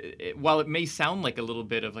 While it may sound like a little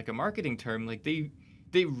bit of like a marketing term, like they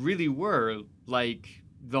really were like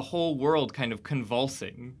the whole world kind of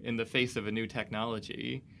convulsing in the face of a new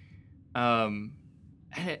technology. I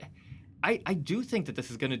do think that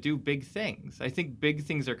this is going to do big things. I think big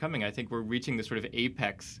things are coming. I think we're reaching the sort of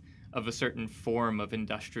apex of a certain form of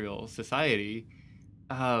industrial society.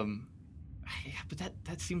 But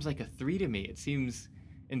that seems like a 3 to me. It seems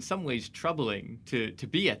in some ways troubling to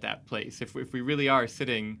be at that place. If we really are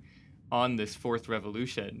sitting on this fourth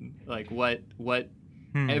revolution, like what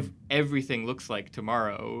everything looks like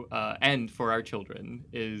tomorrow, and for our children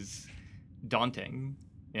is daunting,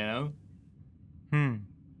 you know?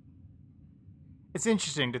 It's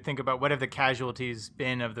interesting to think about what have the casualties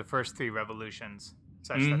been of the first 3 revolutions,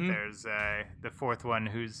 such that there's the fourth one.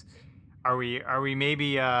 Are we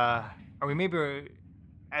maybe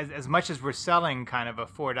as much as we're selling kind of a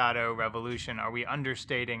 4.0 revolution, are we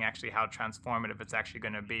understating actually how transformative it's actually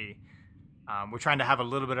going to be? We're trying to have a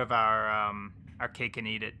little bit of our cake and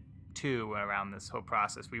eat it too around this whole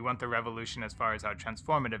process. We want the revolution as far as how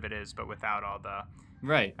transformative it is, but without all the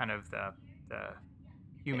kind of the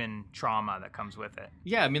human trauma that comes with it.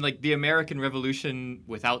 Yeah, I mean, like the American Revolution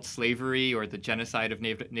without slavery or the genocide of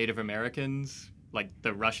Native Americans, like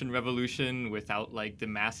the Russian Revolution without like the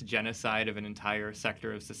mass genocide of an entire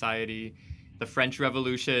sector of society, the French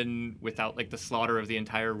Revolution without like the slaughter of the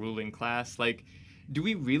entire ruling class. Like, do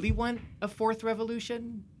we really want a fourth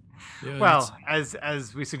revolution? Yeah, well,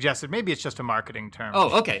 as we suggested, maybe it's just a marketing term.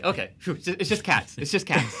 Oh, okay. Phew, it's just cats. It's just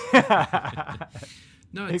cats.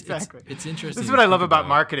 No, exactly. It's interesting. This is what I love about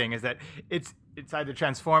marketing, is that it's either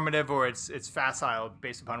transformative or it's facile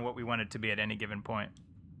based upon what we want it to be at any given point.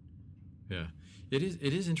 Yeah. It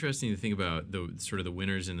is interesting to think about the sort of the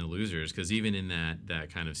winners and the losers, because even in that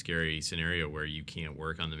kind of scary scenario where you can't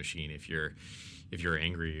work on the machine if you're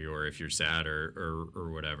angry or if you're sad or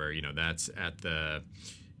whatever, you know, that's at the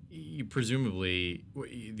presumably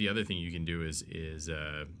the other thing you can do is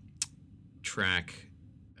track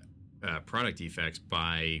product defects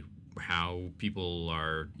by how people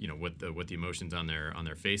are, you know, what the emotions on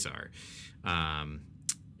their face are.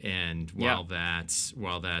 And while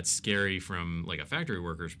that's scary from like a factory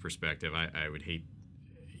worker's perspective, I would hate,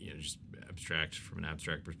 you know, just from an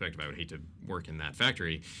abstract perspective, I would hate to work in that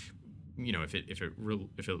factory. You know, if it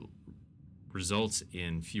results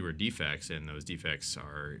in fewer defects, and those defects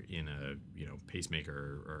are in a, you know,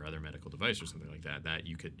 pacemaker or other medical device or something like that, that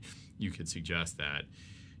you could suggest that,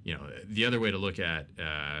 you know, the other way to look at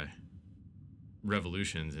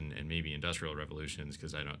revolutions and maybe industrial revolutions,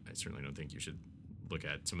 because I certainly don't think you should look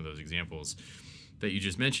at some of those examples that you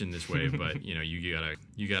just mentioned this way, but you know, you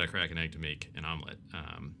gotta crack an egg to make an omelet.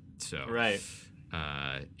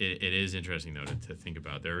 It is interesting though to think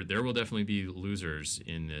about. There will definitely be losers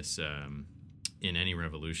in this in any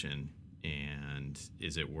revolution, and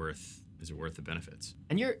is it worth the benefits?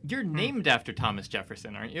 And you're named after Thomas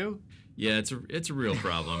Jefferson, aren't you? Yeah, it's a real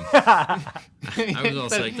problem. I was all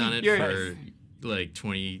psyched on it for like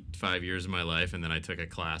 25 years of my life, and then I took a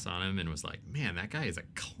class on him and was like, man, that guy is a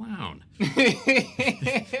clown.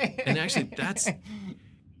 And actually, that's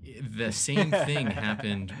the same thing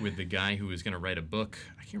happened with the guy who was going to write a book.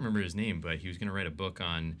 I can't remember his name, but he was going to write a book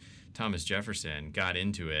on Thomas Jefferson, got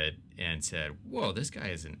into it and said, whoa, this guy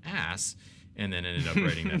is an ass, and then ended up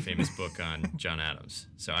writing that famous book on John Adams.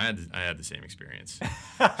 So I had the same experience.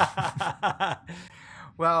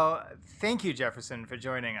 Well, thank you, Jefferson, for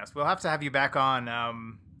joining us. We'll have to have you back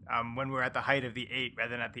on when we're at the height of the 8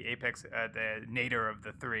 rather than at the apex, the nadir of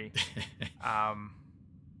the 3,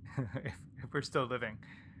 if we're still living.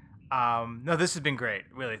 No, this has been great.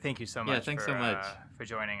 Really, thank you so much. Yeah, thanks so much for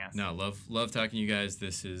joining us. No, love talking to you guys.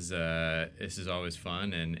 This is always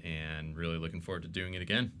fun, and really looking forward to doing it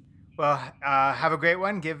again. Well, have a great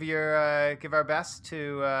one. Give our best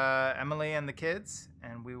to Emily and the kids,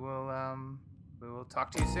 and we will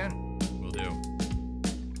talk to you soon. Will do.